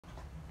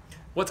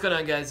What's going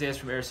on, guys? It's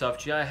from Airsoft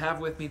GI. I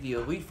have with me the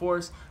Elite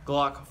Force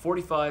Glock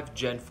 45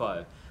 Gen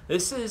 5.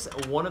 This is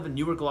one of the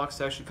newer Glocks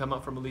to actually come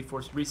out from Elite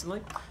Force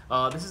recently.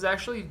 This is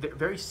actually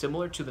very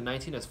similar to the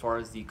 19 as far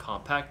as the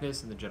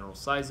compactness and the general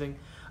sizing.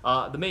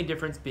 The main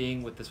difference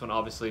being with this one,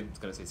 obviously, it's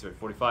going to say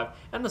 45,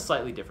 and the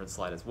slightly different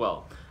slide as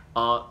well.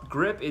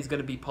 Grip is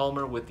going to be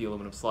polymer with the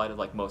aluminum slide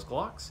like most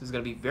Glocks. It's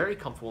going to be very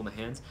comfortable in the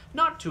hands.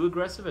 Not too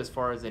aggressive as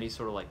far as any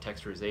sort of like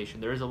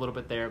texturization. There is a little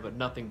bit there, but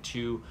nothing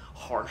too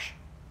harsh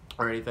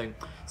or anything.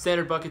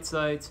 Standard bucket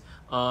sights.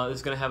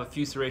 It's going to have a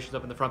few serrations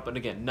up in the front, but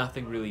again,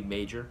 nothing really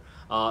major.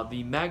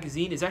 The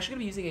magazine is actually going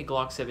to be using a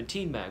Glock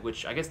 17 mag,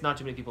 which I guess not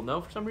too many people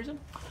know for some reason.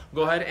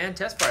 We'll go ahead and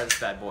test fire this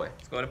bad boy.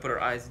 Let's go ahead and put our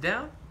eyes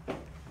down.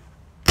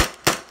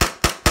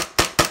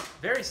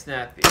 Very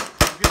snappy.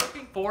 If you're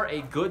looking for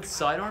a good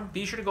sidearm,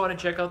 be sure to go ahead and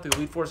check out the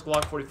Elite Force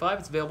Glock 45.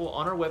 It's available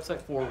on our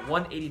website for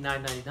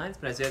 $189.99. It's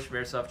been Isaiah from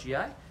Airsoft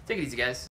GI. Take it easy, guys.